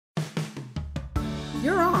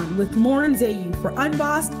You're on with Lauren Zayu for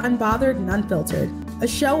Unbossed, Unbothered, and Unfiltered, a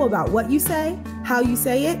show about what you say, how you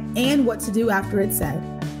say it, and what to do after it's said.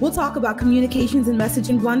 We'll talk about communications and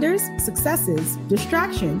messaging blunders, successes,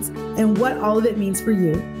 distractions, and what all of it means for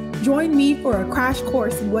you. Join me for a crash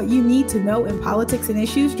course in what you need to know in politics and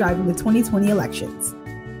issues driving the 2020 elections.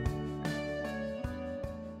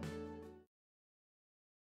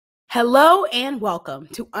 Hello and welcome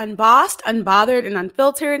to Unbossed, Unbothered, and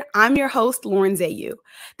Unfiltered. I'm your host, Lauren Zayu.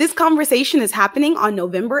 This conversation is happening on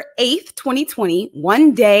November 8th, 2020,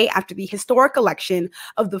 one day after the historic election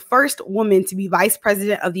of the first woman to be Vice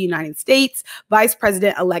President of the United States, Vice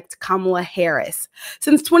President-elect Kamala Harris.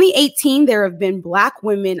 Since 2018, there have been Black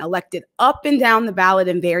women elected up and down the ballot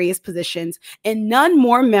in various positions, and none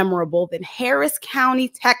more memorable than Harris County,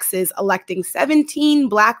 Texas, electing 17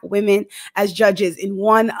 Black women as judges in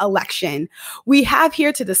one election. We have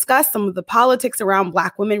here to discuss some of the politics around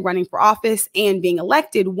Black women running for office and being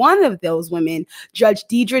elected. One of those women, Judge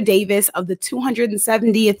Dedra Davis of the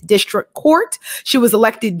 270th District Court. She was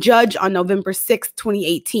elected judge on November 6,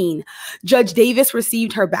 2018. Judge Davis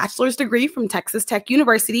received her bachelor's degree from Texas Tech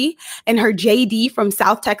University and her JD from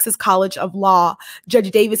South Texas College of Law.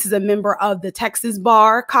 Judge Davis is a member of the Texas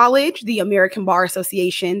Bar College, the American Bar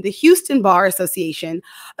Association, the Houston Bar Association,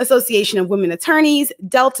 Association of Women Attorneys,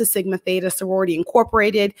 Delta Sigma Theta Sorority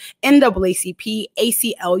Incorporated, NAACP,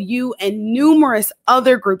 ACLU, and numerous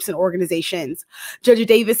other groups and organizations. Judge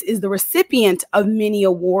Davis is the recipient of many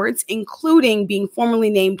awards, including being formally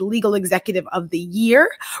named Legal Executive of the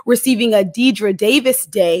Year, receiving a Dedra Davis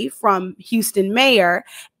Day from Houston Mayor,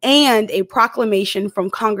 and a proclamation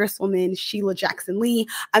from Congresswoman Sheila Jackson Lee.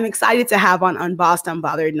 I'm excited to have on Unbossed,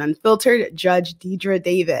 Unbothered, and Unfiltered, Judge Dedra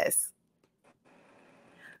Davis.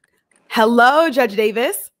 Hello, Judge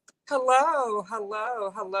Davis. Hello,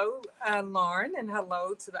 Lauren, and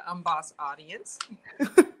hello to the Unbossed audience.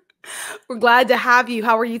 We're glad to have you.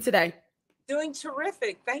 How are you today? Doing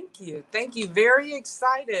terrific. Thank you. Very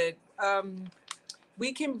excited.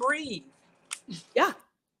 We can breathe. Yeah,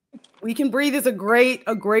 we can breathe is a great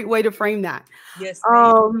way to frame that. Yes.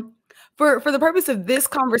 For the purpose of this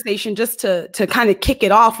conversation, just to kind of kick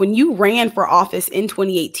it off, when you ran for office in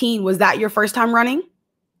 2018, was that your first time running?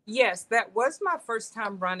 Yes, that was my first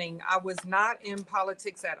time running. I was not in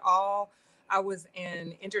politics at all. I was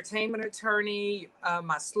an entertainment attorney.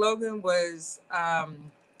 My slogan was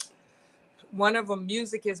one of them,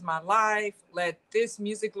 music is my life. Let this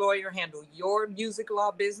music lawyer handle your music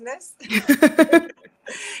law business.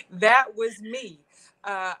 That was me.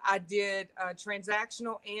 I did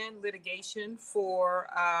transactional and litigation for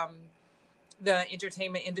the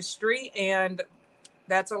entertainment industry, and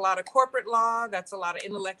that's a lot of corporate law. That's a lot of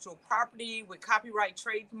intellectual property with copyright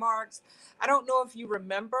trademarks. I don't know if you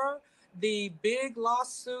remember the big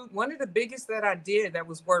lawsuit, one of the biggest that I did that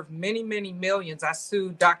was worth many, many millions. I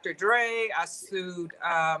sued Dr. Dre. I sued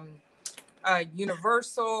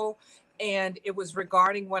Universal. And it was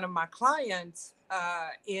regarding one of my clients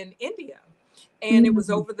in India. And it was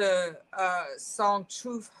over the song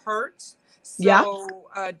Truth Hurts. So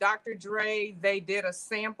Dr. Dre, they did a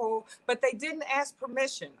sample, but they didn't ask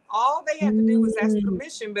permission. All they had to do was ask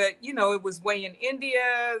permission, but it was way in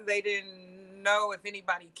India. They didn't know if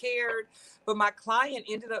anybody cared. But my client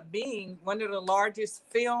ended up being one of the largest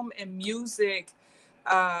film and music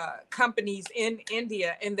companies in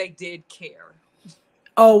India, and they did care.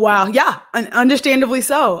 Oh, wow. Yeah, understandably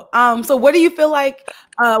so. So what do you feel like,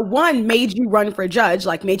 one, made you run for judge,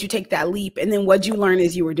 like made you take that leap? And then what'd you learn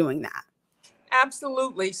as you were doing that?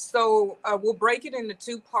 Absolutely. So we'll break it into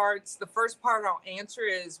two parts. The first part I'll answer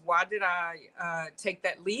is why did I take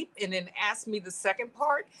that leap? And then ask me the second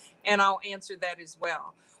part, and I'll answer that as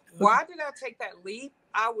well. Why did I take that leap?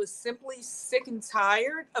 I was simply sick and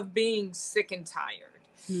tired of being sick and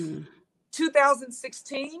tired.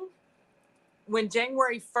 2016, when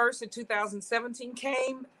January 1st of 2017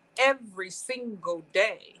 came, every single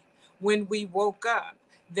day when we woke up,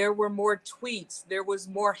 there were more tweets, there was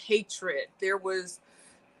more hatred, there was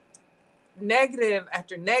negative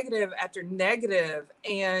after negative after negative,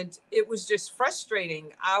 and it was just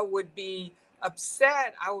frustrating. I would be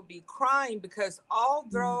upset, I would be crying, because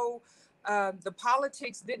although the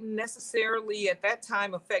politics didn't necessarily at that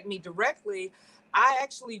time affect me directly, I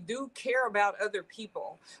actually do care about other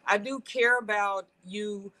people. I do care about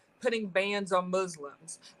you putting bans on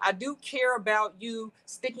Muslims. I do care about you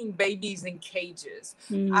sticking babies in cages.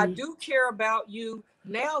 I do care about you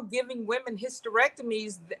now giving women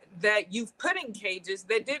hysterectomies that you've put in cages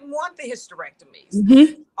that didn't want the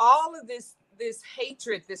hysterectomies. All of this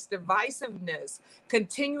hatred, this divisiveness,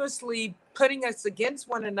 continuously putting us against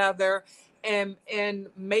one another, and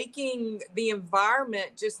making the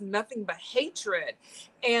environment just nothing but hatred.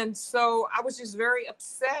 And so I was just very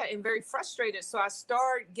upset and very frustrated. So I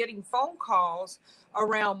started getting phone calls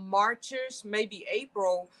around Marchish, maybe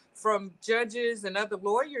April, from judges and other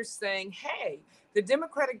lawyers saying, hey, the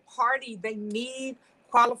Democratic Party, they need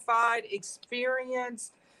qualified,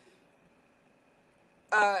 experienced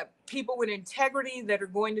people with integrity that are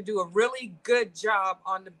going to do a really good job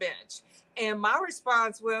on the bench. And my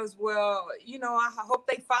response was, well, you know, I hope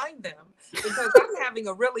they find them, because I'm having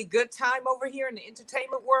a really good time over here in the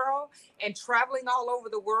entertainment world and traveling all over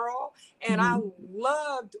the world. And I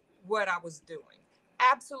loved what I was doing.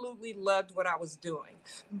 Absolutely loved what I was doing.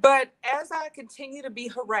 But as I continue to be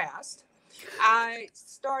harassed, I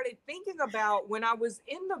started thinking about when I was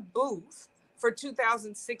in the booth for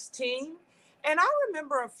 2016. And I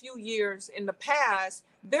remember a few years in the past,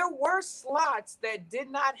 there were slots that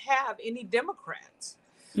did not have any Democrats.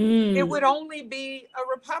 It would only be a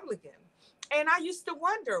Republican. And I used to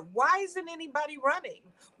wonder, why isn't anybody running?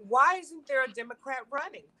 Why isn't there a Democrat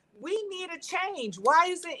running? We need a change. Why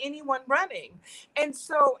isn't anyone running? And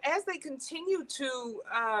so as they continue to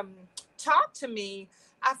talk to me,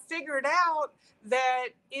 I figured out that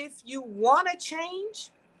if you want to change,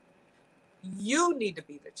 you need to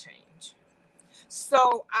be the change.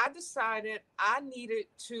 So I decided I needed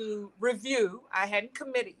to review. I hadn't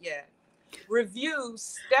committed yet. Review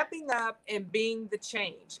stepping up and being the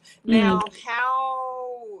change. Now,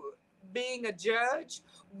 how being a judge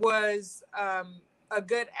was a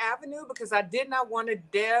good avenue, because I did not want to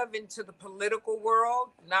delve into the political world,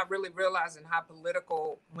 not really realizing how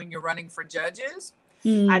political when you're running for judges.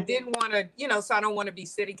 I didn't want to, you know, so I don't want to be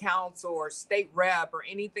city council or state rep or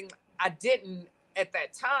anything. I didn't at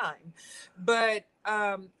that time. But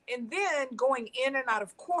and then going in and out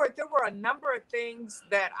of court, there were a number of things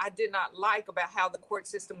that I did not like about how the court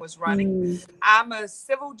system was running. I'm a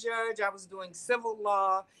civil judge. I was doing civil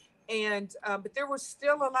law. And but there were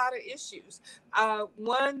still a lot of issues.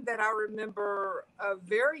 One that I remember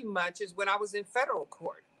very much is when I was in federal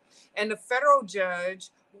court, and the federal judge,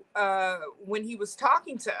 when he was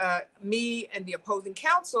talking to me and the opposing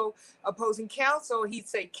counsel, he'd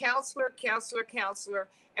say, counselor, counselor, counselor.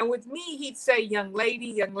 And with me, he'd say, young lady,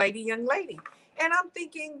 young lady, young lady. And I'm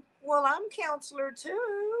thinking, well, I'm counselor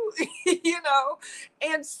too, you know?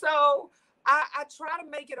 And so I try to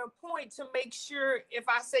make it a point to make sure if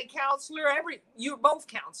I say counselor, you're both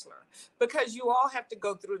counselor, because you all have to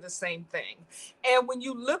go through the same thing. And when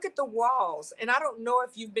you look at the walls, and I don't know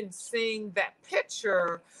if you've been seeing that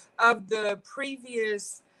picture of the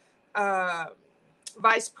previous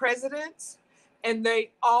vice presidents, and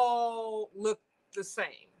they all look the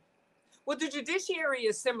same. Well, the judiciary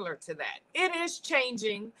is similar to that. It is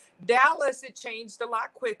changing. Dallas, it changed a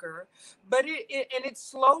lot quicker, but it's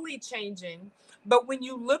slowly changing. But when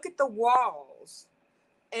you look at the walls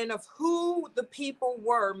and of who the people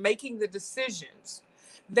were making the decisions,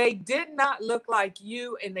 they did not look like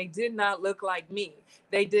you, and they did not look like me.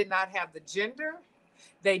 They did not have the gender.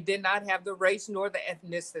 They did not have the race nor the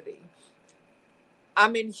ethnicity.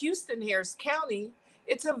 I'm in Houston, Harris County.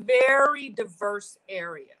 It's a very diverse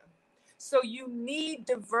area. So you need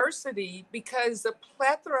diversity, because a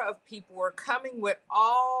plethora of people are coming with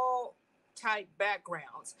all type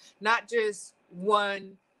backgrounds, not just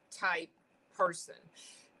one type person.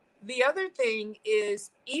 The other thing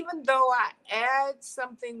is, even though I add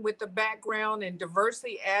something with the background and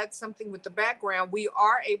diversity adds something with the background, we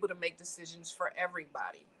are able to make decisions for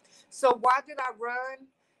everybody. So why did I run?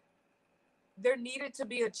 There needed to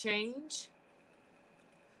be a change.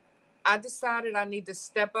 I decided I need to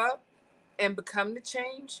step up and become the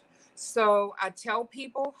change. So I tell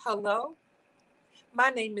people, hello, my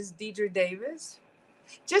name is Dedra Davis.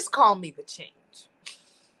 Just call me the change.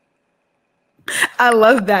 I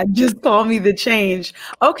love that. Just call me the change.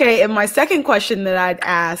 Okay. And my second question that I'd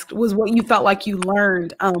asked was what you felt like you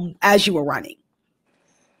learned as you were running.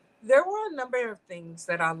 There were a number of things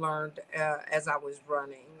that I learned as I was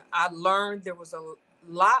running. I learned there was a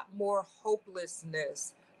lot more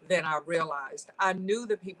hopelessness than I realized. I knew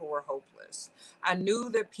that people were hopeless. I knew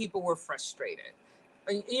that people were frustrated.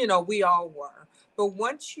 You know, we all were. But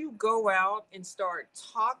once you go out and start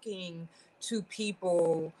talking to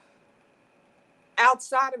people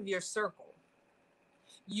outside of your circle,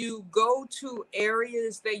 you go to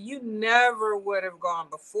areas that you never would have gone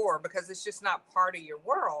before because it's just not part of your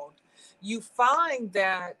world. You find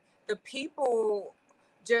that the people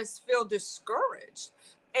just feel discouraged.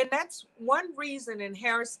 And that's one reason in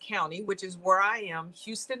Harris County, which is where I am.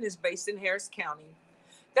 Houston is based in Harris County.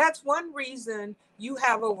 That's one reason you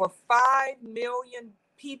have over 5 million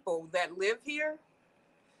people that live here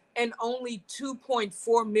and only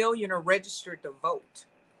 2.4 million are registered to vote.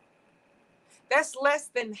 That's less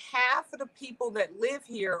than half of the people that live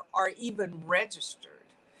here are even registered.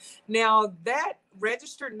 Now, that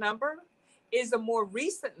registered number is a more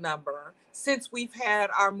recent number since we've had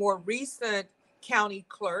our more recent county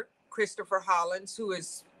clerk, Christopher Hollins, who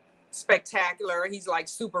is spectacular. He's like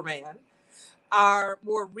Superman. Our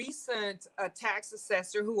more recent tax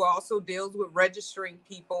assessor, who also deals with registering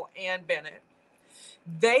people, Ann Bennett.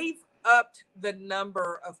 They've upped the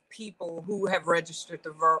number of people who have registered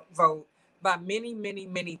to vote by many, many,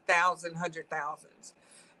 many thousand, hundred thousands.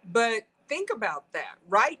 But think about that.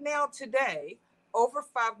 Right now, today, over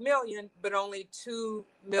 5 million, but only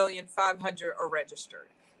 2,500,000 are registered.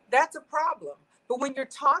 That's a problem. But when you're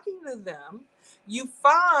talking to them, you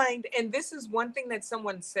find, and this is one thing that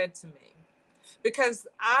someone said to me, because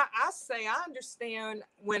I say I understand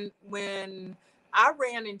when I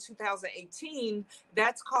ran in 2018,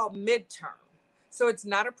 that's called midterm. So it's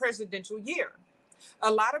not a presidential year.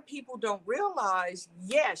 A lot of people don't realize,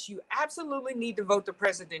 yes, you absolutely need to vote the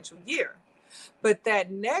presidential year. But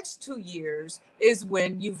that next 2 years is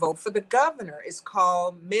when you vote for the governor. It's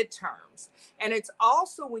called midterms. And it's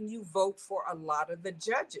also when you vote for a lot of the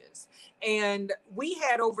judges. And we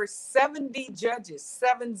had over 70 judges,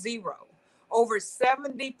 70, over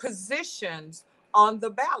 70 positions on the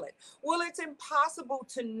ballot. Well, it's impossible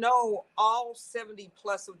to know all 70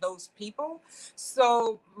 plus of those people.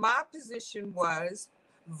 So my position was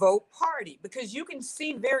vote party, because you can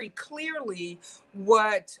see very clearly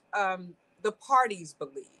what the parties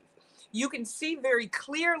believe. You can see very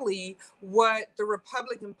clearly what the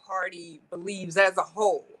Republican Party believes as a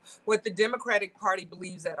whole, what the Democratic Party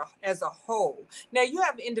believes as a whole. Now, you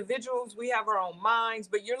have individuals, we have our own minds,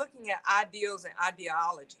 but you're looking at ideals and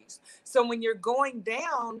ideologies. So when you're going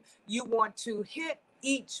down, you want to hit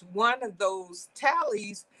each one of those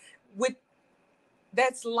tallies with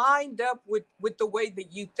that's lined up with the way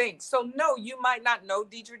that you think. So no, you might not know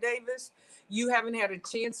Dedra Davis. You haven't had a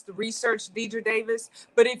chance to research Dedra Davis.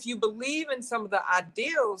 But if you believe in some of the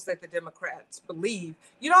ideals that the Democrats believe,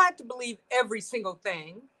 you don't have to believe every single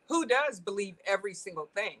thing. Who does believe every single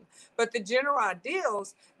thing? But the general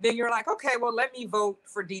ideals, then you're like, okay, well, let me vote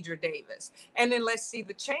for Dedra Davis. And then let's see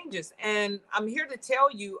the changes. And I'm here to tell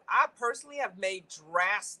you, I personally have made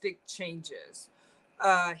drastic changes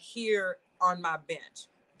here on my bench.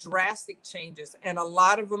 Drastic changes, and a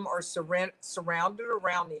lot of them are surrounded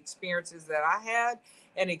around the experiences that I had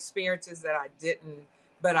and experiences that I didn't,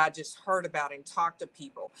 but I just heard about and talked to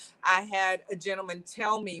people. I had a gentleman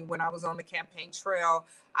tell me when I was on the campaign trail,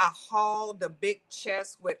 I hauled a big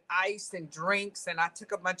chest with ice and drinks, and I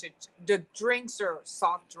took a bunch of the drinks are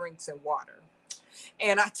soft drinks and water,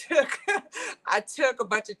 and I took a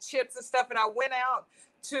bunch of chips and stuff, and I went out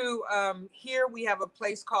to here we have a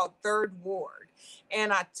place called Third Ward,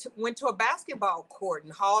 and I went to a basketball court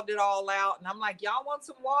and hauled it all out, and I'm like, y'all want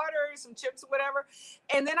some water, some chips or whatever?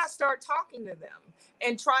 And then I start talking to them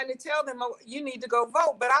and trying to tell them, oh, you need to go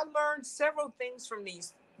vote. But I learned several things from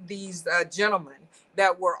these gentlemen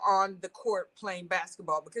that were on the court playing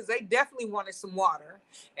basketball, because they definitely wanted some water,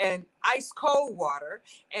 and ice cold water,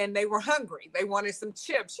 and they were hungry. They wanted some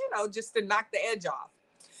chips, just to knock the edge off.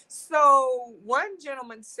 So one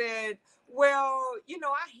gentleman said, well,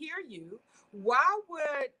 I hear you. Why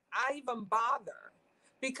would I even bother?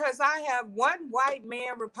 Because I have one white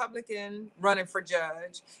man Republican running for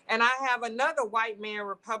judge, and I have another white man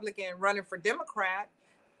Republican running for Democrat.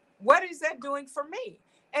 What is that doing for me?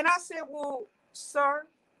 And I said, well, sir,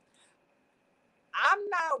 I'm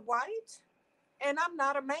not white and I'm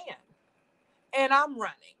not a man, and I'm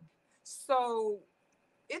running. So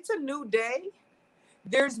it's a new day.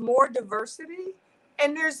 There's more diversity,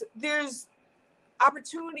 and there's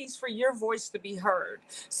opportunities for your voice to be heard.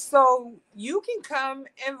 So you can come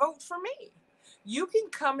and vote for me. You can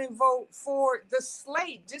come and vote for the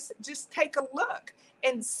slate. Just take a look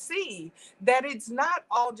and see that it's not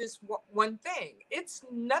all just one thing. It's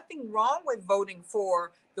nothing wrong with voting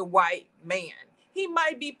for the white man. He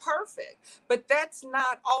might be perfect, but that's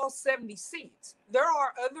not all 70 seats. There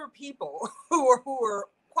are other people who are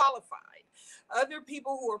qualified, other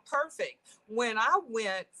people who are perfect. When I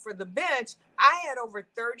went for the bench, I had over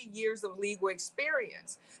 30 years of legal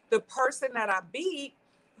experience. The person that I beat,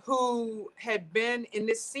 who had been in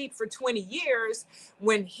this seat for 20 years,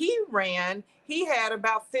 when he ran, he had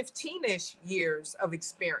about 15-ish years of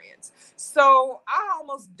experience. So I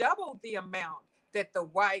almost doubled the amount that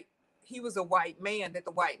he was a white man that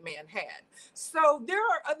the white man had. So there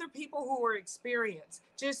are other people who are experienced,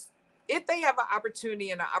 just if they have an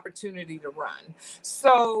opportunity to run.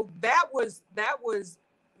 So that was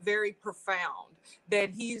very profound, that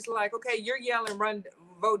he's like, okay, you're yelling, run,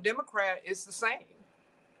 vote Democrat, it's the same.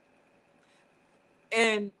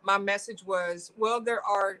 And my message was, well, there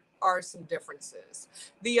are some differences.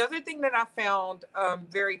 The other thing that I found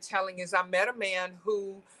very telling is I met a man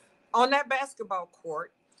who, on that basketball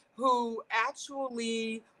court, who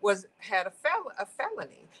actually had a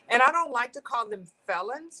felony. And I don't like to call them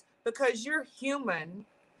felons because you're human.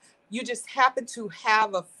 You just happen to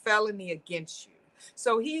have a felony against you.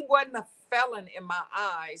 So he wasn't a felon in my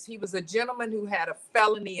eyes. He was a gentleman who had a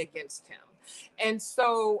felony against him. And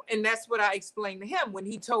so, and that's what I explained to him when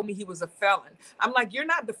he told me he was a felon. I'm like, you're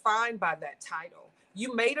not defined by that title.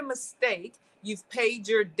 You made a mistake. You've paid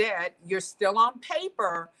your debt. You're still on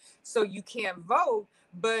paper, so you can't vote,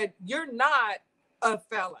 but you're not a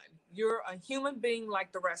felon. You're a human being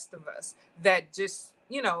like the rest of us that just,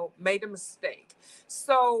 made a mistake.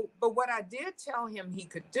 So, but what I did tell him he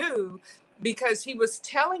could do, because he was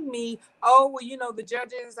telling me, oh, well, the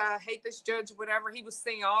judges, I hate this judge, whatever. He was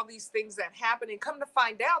saying all these things that happened. And come to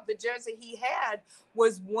find out, the judge that he had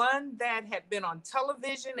was one that had been on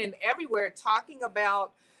television and everywhere talking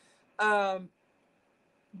about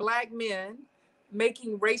Black men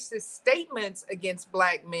making racist statements against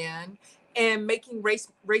Black men and making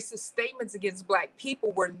racist statements against Black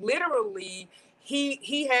people, where literally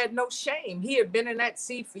he had no shame. He had been in that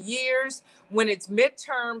seat for years. When it's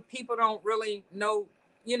midterm, people don't really know,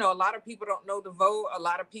 a lot of people don't know the vote. A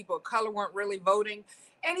lot of people of color weren't really voting.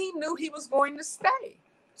 And he knew he was going to stay.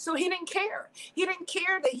 So he didn't care. He didn't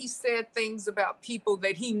care that he said things about people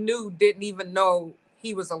that he knew didn't even know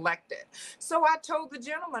he was elected. So I told the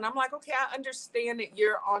gentleman, I'm like, okay, I understand that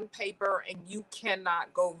you're on paper and you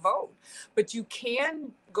cannot go vote, but you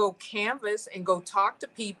can go canvass and go talk to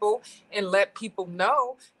people and let people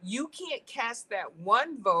know. You can't cast that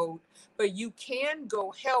one vote, but you can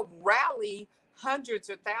go help rally hundreds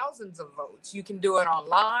or thousands of votes. You can do it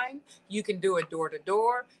online. You can do it door to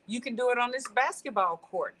door. You can do it on this basketball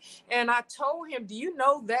court. And I told him, do you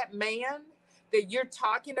know that man that you're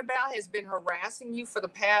talking about has been harassing you for the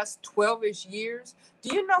past 12-ish years?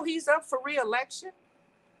 Do you know he's up for re-election?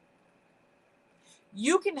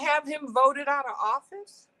 You can have him voted out of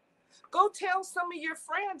office. Go tell some of your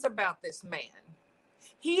friends about this man.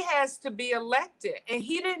 He has to be elected, and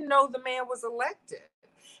he didn't know the man was elected.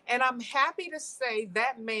 And I'm happy to say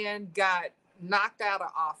that man got knocked out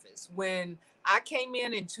of office. When I came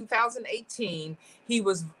in 2018,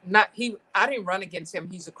 I didn't run against him.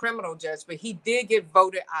 He's a criminal judge, but he did get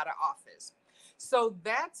voted out of office. So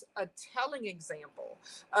that's a telling example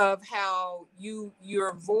of how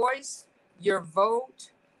your voice, your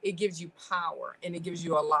vote, it gives you power, and it gives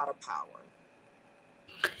you a lot of power.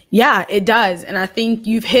 Yeah, it does. And I think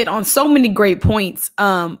you've hit on so many great points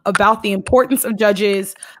about the importance of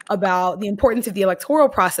judges, about the importance of the electoral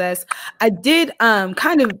process. I did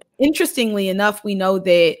kind of interestingly enough, we know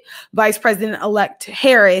that Vice President-elect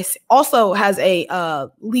Harris also has a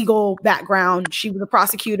legal background. She was a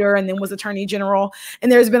prosecutor and then was Attorney General.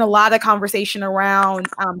 And there's been a lot of conversation around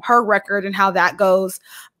her record and how that goes.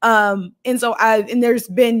 And there's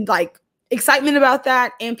been like excitement about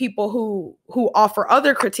that and people who offer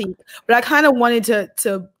other critique. But I kind of wanted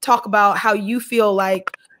to talk about how you feel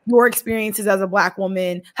like your experiences as a Black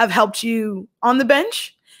woman have helped you on the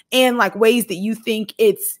bench, and like ways that you think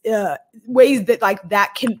it's ways that like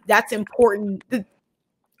that's important,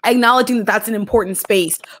 acknowledging that that's an important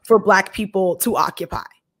space for Black people to occupy.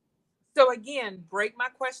 So again, break my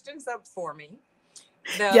questions up for me.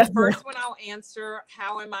 Yes, first one I'll answer,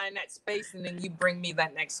 how am I in that space? And then you bring me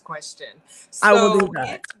that next question. So I will do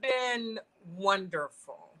that. It's been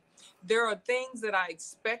wonderful. There are things that I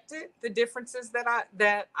expected, the differences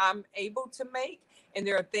that I'm able to make, and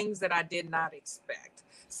there are things that I did not expect.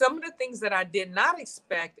 Some of the things that I did not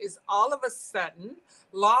expect is all of a sudden,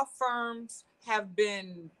 law firms have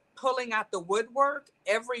been pulling out the woodwork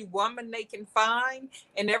every woman they can find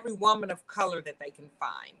and every woman of color that they can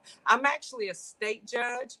find. I'm actually a state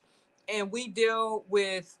judge, and we deal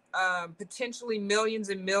with potentially millions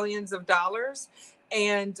and millions of dollars.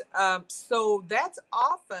 And so that's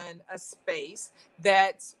often a space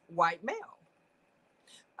that's white male.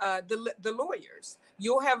 The lawyers,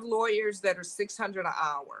 you'll have lawyers that are $600 an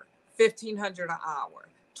hour, $1,500 an hour,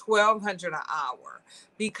 $1,200 an hour,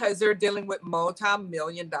 because they're dealing with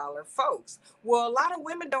multi-million-dollar folks. Well, a lot of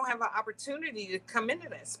women don't have an opportunity to come into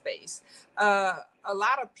that space. A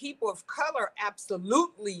lot of people of color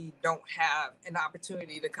absolutely don't have an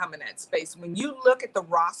opportunity to come in that space. When you look at the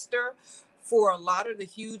roster for a lot of the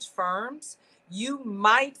huge firms, you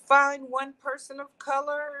might find one person of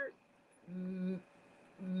color,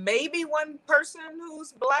 maybe one person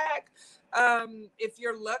who's Black. If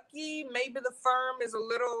you're lucky, maybe the firm is a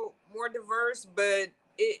little more diverse, but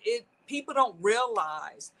people don't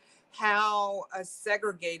realize how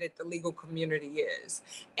segregated the legal community is.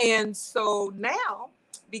 And so now,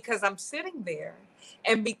 because I'm sitting there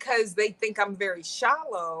and because they think I'm very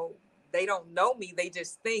shallow, they don't know me. They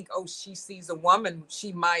just think, oh, she sees a woman,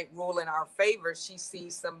 she might rule in our favor. She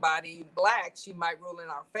sees somebody Black, she might rule in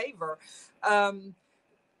our favor.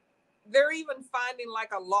 They're even finding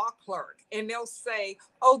like a law clerk and they'll say,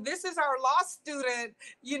 oh, this is our law student,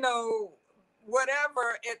 you know,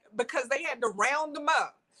 whatever, because they had to round them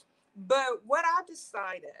up. But what I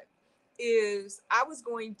decided is I was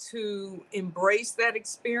going to embrace that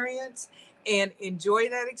experience and enjoy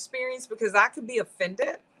that experience, because I could be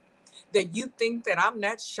offended that you think that I'm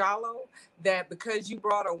that shallow, that because you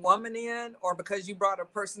brought a woman in or because you brought a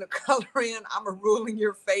person of color in, I'm a rule in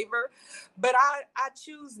your favor. But I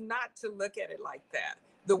choose not to look at it like that.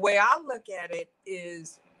 The way I look at it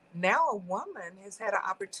is, now a woman has had an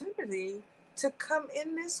opportunity to come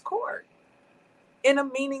in this court in a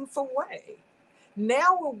meaningful way.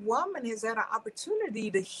 Now a woman has had an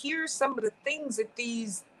opportunity to hear some of the things that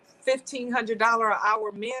these $1,500 an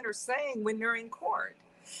hour men are saying when they're in court.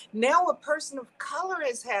 Now a person of color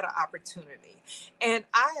has had an opportunity. And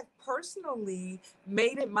I have personally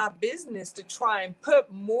made it my business to try and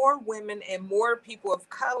put more women and more people of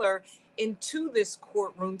color into this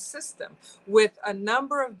courtroom system with a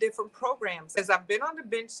number of different programs. As I've been on the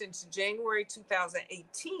bench since January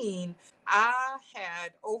 2018, I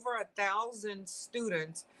had over 1,000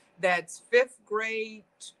 students, that's 5th grade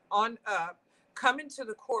on up, come into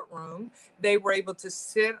the courtroom. They were able to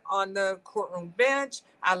sit on the courtroom bench.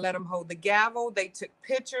 I let them hold the gavel. They took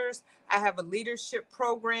pictures. I have a leadership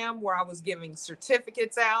program where I was giving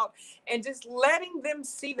certificates out and just letting them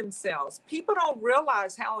see themselves. People don't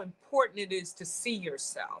realize how important it is to see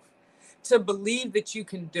yourself, to believe that you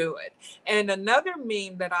can do it. And another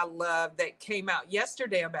meme that I love that came out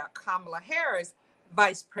yesterday about Kamala Harris,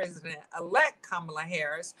 Vice President-elect Kamala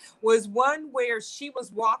Harris, was one where she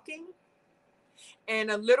was walking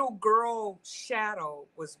and a little girl shadow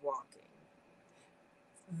was walking.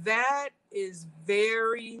 That is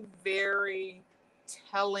very, very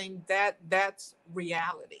telling. That's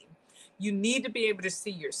reality. You need to be able to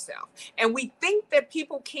see yourself. And we think that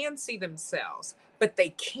people can see themselves, but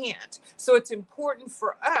they can't. So it's important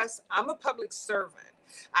for us. I'm a public servant.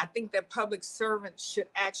 I think that public servants should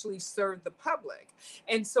actually serve the public.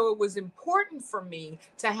 And so it was important for me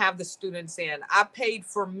to have the students in. I paid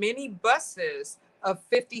for many buses of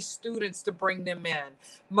 50 students to bring them in.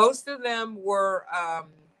 Most of them were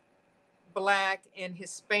Black and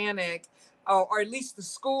Hispanic, or at least the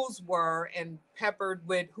schools were, and peppered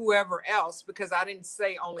with whoever else, because I didn't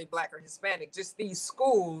say only Black or Hispanic, just these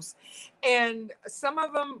schools. And some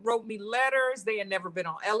of them wrote me letters. They had never been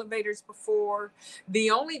on elevators before.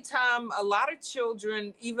 The only time a lot of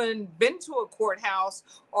children even been to a courthouse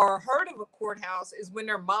or heard of a courthouse is when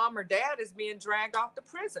their mom or dad is being dragged off to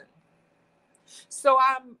prison. So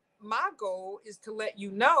my goal is to let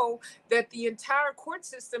you know that the entire court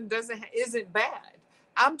system isn't bad.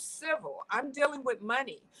 I'm civil. I'm dealing with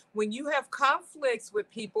money. When you have conflicts with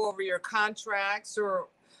people over your contracts or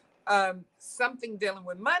something dealing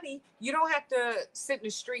with money, you don't have to sit in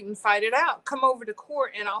the street and fight it out. Come over to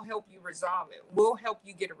court and I'll help you resolve it. We'll help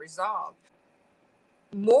you get it resolved.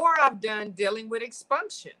 More I've done dealing with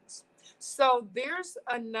expunctions. So there's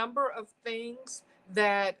a number of things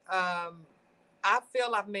that I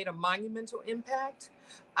feel I've made a monumental impact.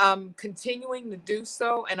 I'm continuing to do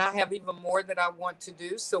so, and I have even more that I want to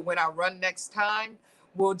do. So when I run next time,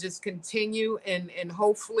 we'll just continue and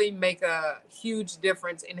hopefully make a huge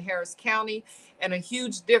difference in Harris County and a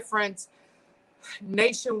huge difference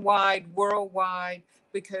nationwide, worldwide,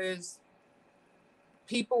 because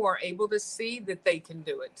people are able to see that they can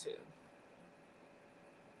do it too.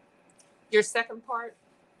 Your second part?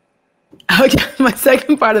 Okay, my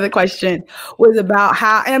second part of the question was about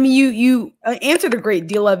how, I mean, you answered a great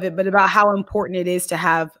deal of it, but about how important it is to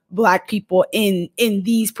have Black people in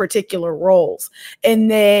these particular roles.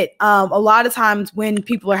 And that a lot of times when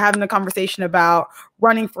people are having a conversation about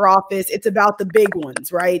running for office, it's about the big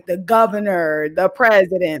ones, right? The governor, the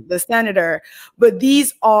president, the senator, but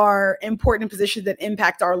these are important positions that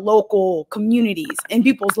impact our local communities and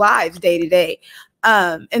people's lives day to day.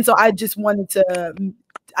 And so I just wanted to,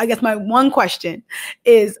 I guess my one question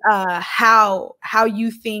is how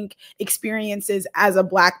you think experiences as a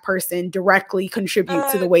Black person directly contribute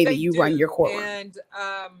to the way that you run your courtroom. And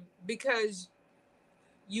because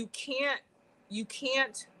you can't you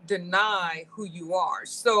can't deny who you are.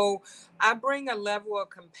 So I bring a level of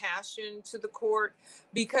compassion to the court,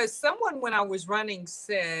 because someone, when I was running,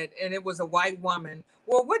 said, and it was a white woman,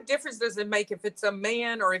 well, what difference does it make if it's a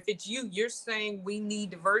man or if it's you? You're saying we need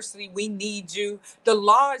diversity, we need you. The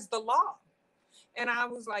law is the law. And I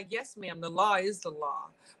was like, yes, ma'am, the law is the law.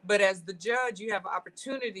 But as the judge, you have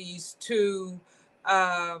opportunities to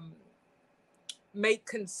make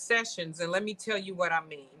concessions. And let me tell you what I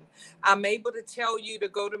mean. I'm able to tell you to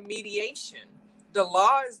go to mediation. The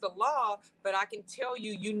law is the law, but I can tell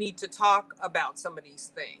you, you need to talk about some of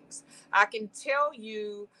these things. I can tell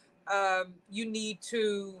you, you need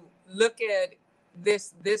to look at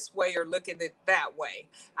this way or look at it that way.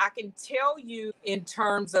 I can tell you in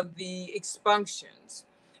terms of the expunctions.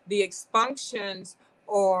 The expunctions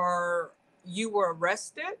are, you were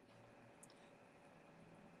arrested.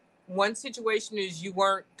 One situation is you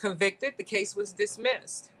weren't convicted, the case was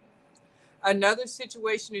dismissed. Another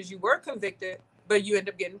situation is you were convicted, but you end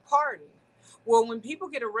up getting pardoned. Well, when people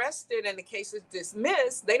get arrested and the case is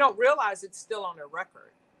dismissed, they don't realize it's still on their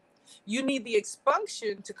record. You need the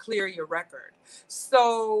expunction to clear your record.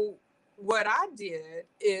 So what I did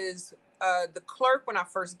is, the clerk, when I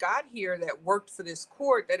first got here, that worked for this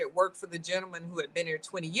court, that it worked for the gentleman who had been here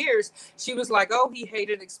 20 years, she was like, oh, he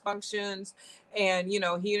hated expunctions, and, you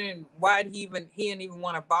know, he didn't even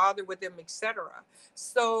want to bother with them, etc.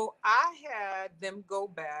 So I had them go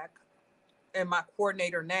back, and my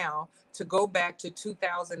coordinator now, to go back to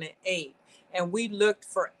 2008. And we looked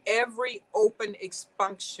for every open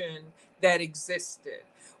expunction that existed.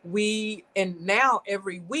 And now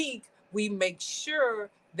every week we make sure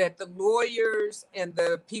that the lawyers and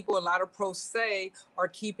the people, a lot of pro se, are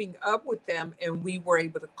keeping up with them. And we were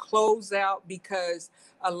able to close out, because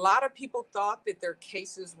a lot of people thought that their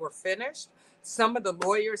cases were finished. Some of the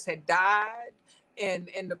lawyers had died, and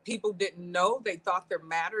the people didn't know. They thought their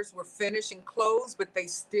matters were finished and closed, but they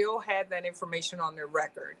still had that information on their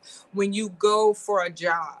record. When you go for a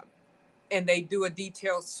job and they do a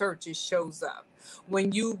detailed search, it shows up.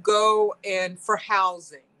 When you go and for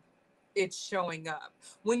housing, it's showing up.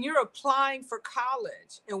 When you're applying for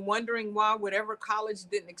college and wondering why whatever college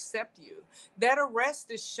didn't accept you, that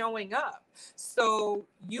arrest is showing up. So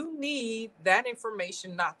you need that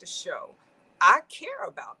information not to show. I care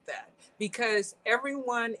about that, because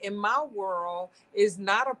everyone in my world is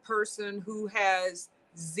not a person who has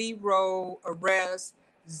zero arrests,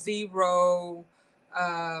 zero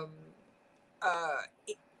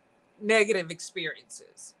negative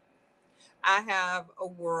experiences. I have a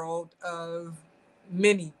world of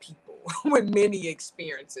many people with many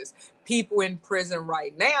experiences. People in prison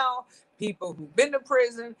right now, people who've been to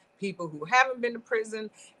prison, people who haven't been to prison.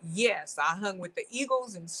 Yes, I hung with the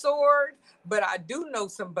eagles and soared, but I do know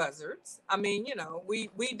some buzzards. I mean, you know, we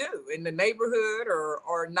do in the neighborhood,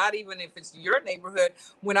 or not even if it's your neighborhood.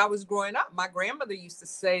 When I was growing up, my grandmother used to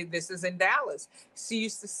say, this is in Dallas. She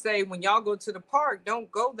used to say, when y'all go to the park,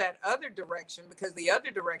 don't go that other direction, because the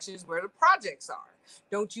other direction is where the projects are.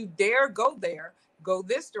 Don't you dare go there. Go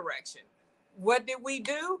this direction. What did we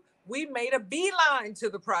do? We made a beeline to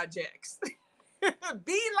the projects.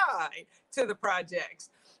 Beeline to the projects.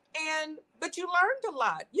 But you learned a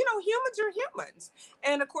lot. You know, humans are humans.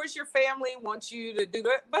 And of course, your family wants you to do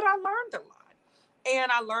that. But I learned a lot.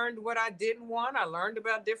 And I learned what I didn't want. I learned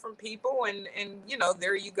about different people, and you know,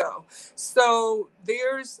 there you go. So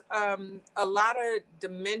there's a lot of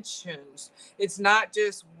dimensions. It's not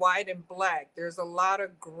just white and black. There's a lot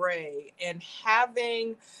of gray, and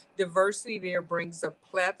having diversity there brings a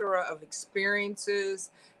plethora of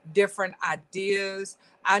experiences, different ideas.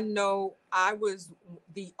 I know I was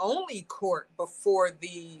the only court before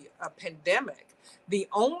the pandemic, the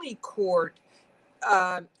only court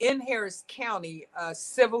in Harris County,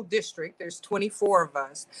 civil district, there's 24 of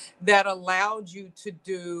us, that allowed you to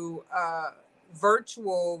do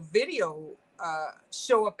virtual video,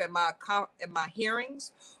 show up at my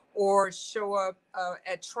hearings, or show up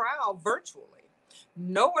at trial virtually.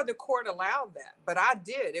 No other court allowed that, but I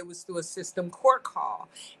did. It was through a system court call.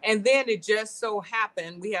 And then it just so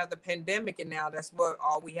happened we have the pandemic, and now that's what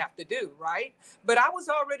all we have to do, right? But I was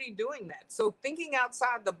already doing that. So thinking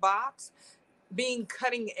outside the box, being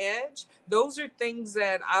cutting edge, those are things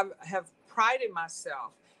that I have prided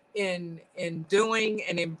myself in doing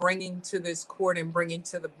and in bringing to this court and bringing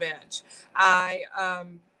to the bench. I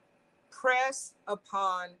press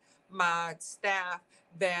upon my staff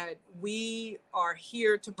that we are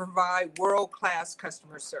here to provide world-class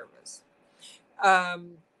customer service,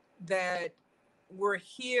 that we're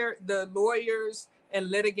here, the lawyers and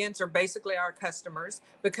litigants are basically our customers,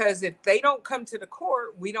 because if they don't come to the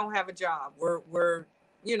court, we don't have a job. We're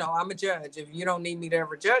I'm a judge. If you don't need me to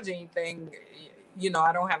ever judge anything,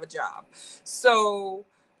 I don't have a job. So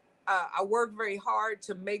I work very hard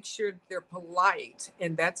to make sure they're polite.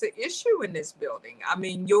 And that's an issue in this building. I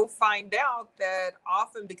mean, you'll find out that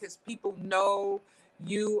often because people know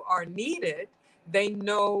you are needed, they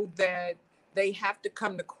know that they have to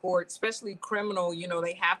come to court, especially criminal,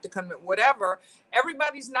 they have to come to whatever.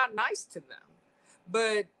 Everybody's not nice to them.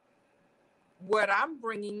 But what I'm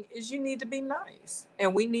bringing is you need to be nice,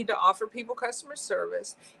 and we need to offer people customer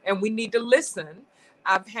service, and we need to listen.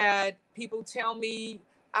 I've had people tell me,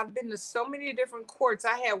 I've been to so many different courts.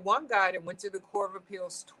 I had one guy that went to the Court of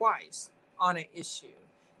Appeals twice on an issue.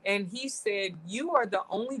 And he said, you are the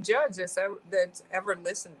only judge that's ever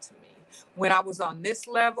listened to me when I was on this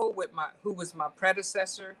level with who was my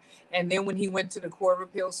predecessor. And then when he went to the Court of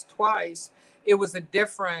Appeals twice, it was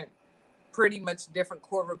pretty much different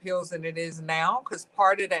Court of Appeals than it is now. Because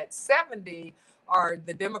part of that 70 are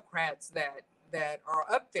the Democrats that are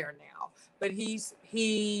up there now. But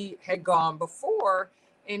he had gone before,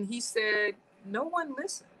 and he said, no one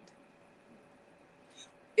listened.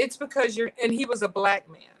 It's because and he was a Black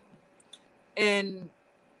man. And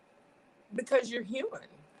because you're human.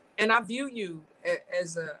 And I view you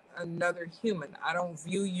as another human. I don't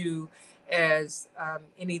view you as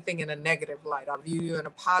anything in a negative light. I view you in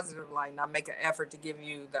a positive light, and I make an effort to give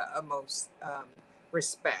you the utmost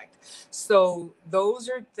respect. So those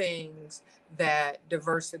are things that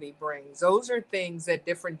diversity brings. Those are things that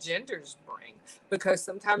different genders bring, because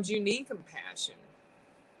sometimes you need compassion.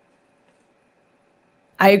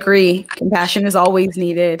 I agree. Compassion is always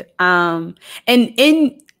needed.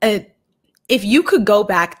 If you could go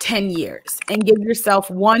back 10 years and give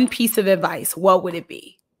yourself one piece of advice, what would it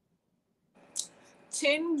be?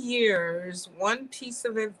 10 years, one piece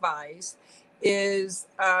of advice is,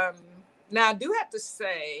 now I do have to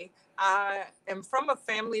say, I am from a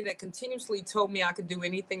family that continuously told me I could do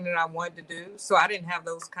anything that I wanted to do. So I didn't have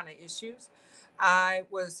those kind of issues. I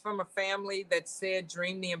was from a family that said,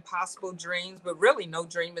 dream the impossible dreams, but really no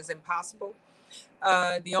dream is impossible.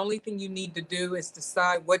 The only thing you need to do is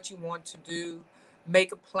decide what you want to do,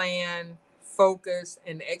 make a plan, focus,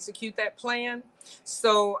 and execute that plan.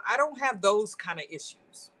 So I don't have those kind of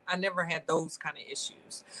issues. I never had those kind of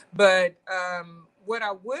issues. But what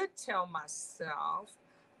I would tell myself,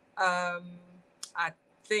 I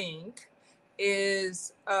think,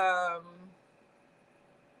 is I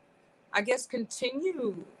guess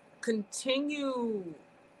continue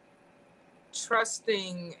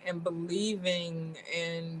trusting and believing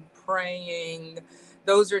and praying.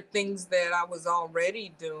 Those are things that I was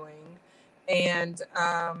already doing. And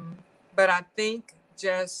but I think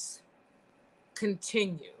just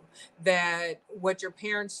continue. That what your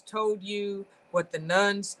parents told you, what the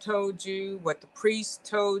nuns told you, what the priest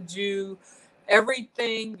told you,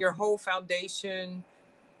 everything, your whole foundation,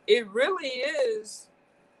 it really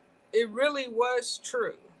was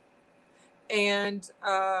true. And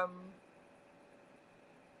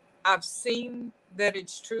I've seen that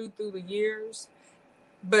it's true through the years.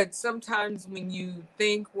 But sometimes when you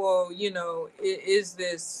think, well, is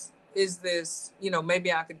this,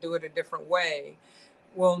 maybe I could do it a different way.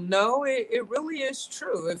 Well, no, it really is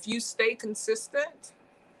true. If you stay consistent,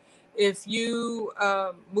 if you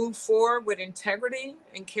move forward with integrity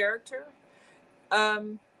and character,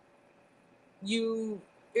 it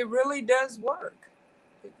really does work.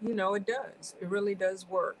 It does. It really does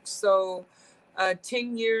work. So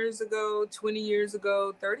 10 years ago, 20 years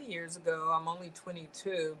ago, 30 years ago, I'm only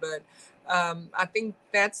 22, but I think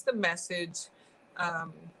that's the message.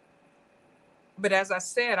 But as I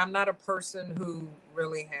said, I'm not a person who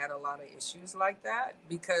really had a lot of issues like that,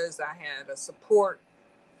 because I had a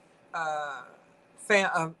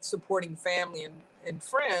supporting family and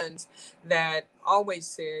friends that always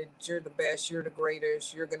said, you're the best, you're the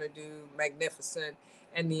greatest, you're going to do magnificent.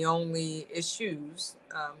 And the only issues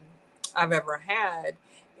I've ever had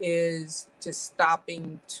is just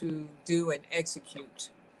stopping to do and execute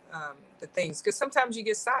the things, because sometimes you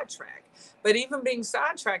get sidetracked. But even being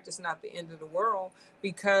sidetracked is not the end of the world,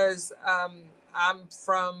 because I'm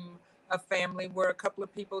from a family where a couple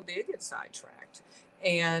of people did get sidetracked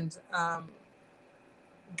and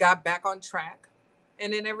got back on track,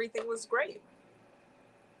 and then everything was great.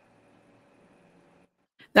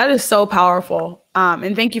 That is so powerful.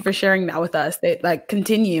 And thank you for sharing that with us. That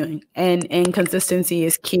continuing and consistency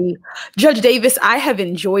is key. Judge Davis, I have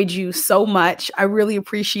enjoyed you so much. I really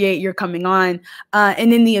appreciate your coming on.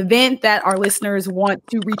 And in the event that our listeners want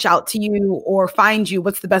to reach out to you or find you,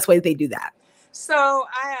 what's the best way they do that? So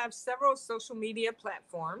I have several social media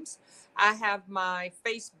platforms. I have my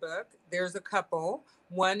Facebook. There's a couple.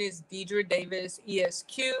 One is Dedra Davis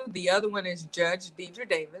ESQ. The other one is Judge Dedra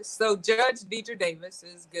Davis. So Judge Dedra Davis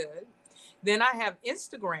is good. Then I have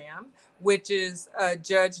Instagram, which is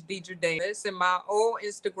Judge Dedra Davis. And my old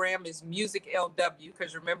Instagram is Music LW,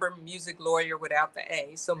 because remember, music lawyer without the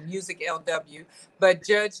A. So Music LW. But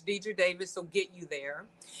Judge Dedra Davis will get you there.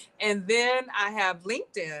 And then I have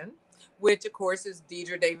LinkedIn, which of course is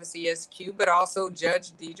Dedra Davis ESQ, but also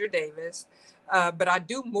Judge Dedra Davis. But I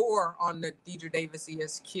do more on the Dedra Davis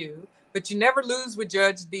ESQ. But you never lose with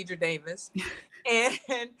Judge Dedra Davis. And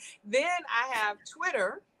then I have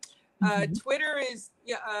Twitter. Twitter is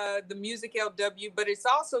the Music LW, but it's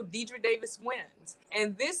also Dedra Davis Wins.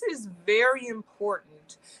 And this is very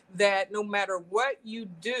important, that no matter what you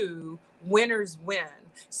do, winners win.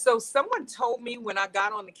 So someone told me when I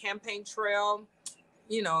got on the campaign trail,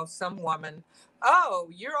 some woman, oh,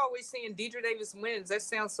 you're always saying Dedra Davis Wins. That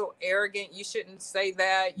sounds so arrogant. You shouldn't say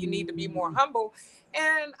that. You need to be more humble.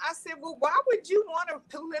 And I said, well, why would you want a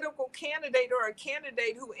political candidate or a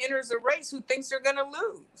candidate who enters a race who thinks they're going to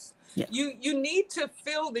lose? Yeah. You need to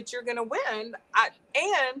feel that you're going to win.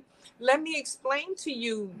 And let me explain to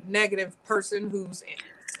you, negative person who's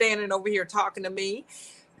standing over here talking to me,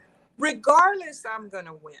 regardless, I'm going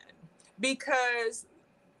to win, because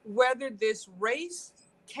whether this race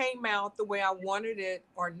came out the way I wanted it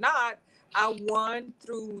or not, I won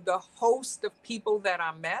through the host of people that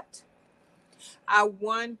I met. I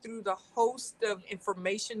won through the host of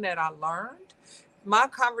information that I learned. My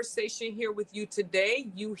conversation here with you today,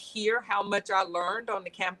 you hear how much I learned on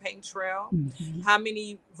the campaign trail, how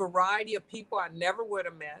many variety of people I never would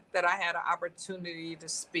have met that I had an opportunity to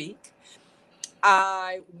speak.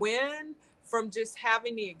 I win from just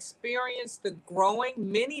having the experience, the growing.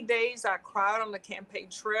 Many days I cried on the campaign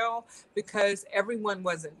trail because everyone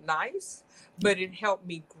wasn't nice, but it helped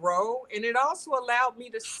me grow. And it also allowed me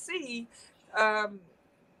to see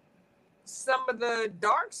some of the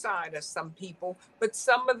dark side of some people, but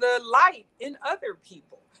some of the light in other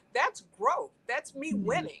people. That's growth. That's me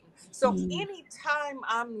winning. So anytime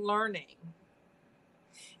I'm learning,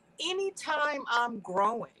 anytime I'm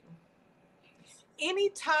growing,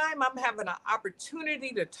 anytime I'm having an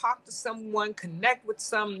opportunity to talk to someone, connect with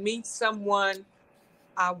meet someone,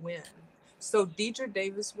 I win. So Dedra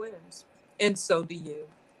Davis wins. And so do you.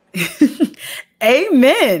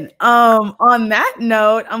 Amen. On that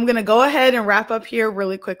note, I'm going to go ahead and wrap up here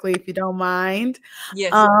really quickly, if you don't mind.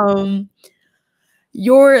 Yes.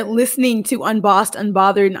 You're listening to Unbossed,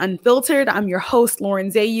 Unbothered, and Unfiltered. I'm your host, Lauren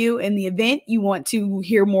Zayu. In the event you want to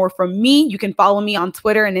hear more from me, you can follow me on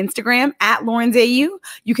Twitter and Instagram at Lauren Zayu.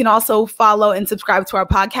 You can also follow and subscribe to our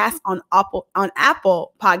podcast on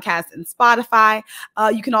Apple Podcasts and Spotify.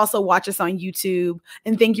 You can also watch us on YouTube.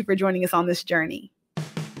 And thank you for joining us on this journey.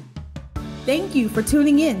 Thank you for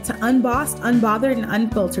tuning in to Unbossed, Unbothered, and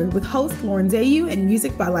Unfiltered with host Lauren Zayu and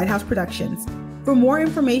music by Lighthouse Productions. For more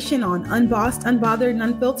information on Unbossed, Unbothered, and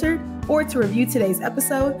Unfiltered, or to review today's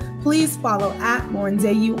episode, please follow at Lauren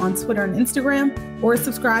Zayu on Twitter and Instagram, or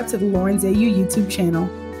subscribe to the Lauren Zayu YouTube channel.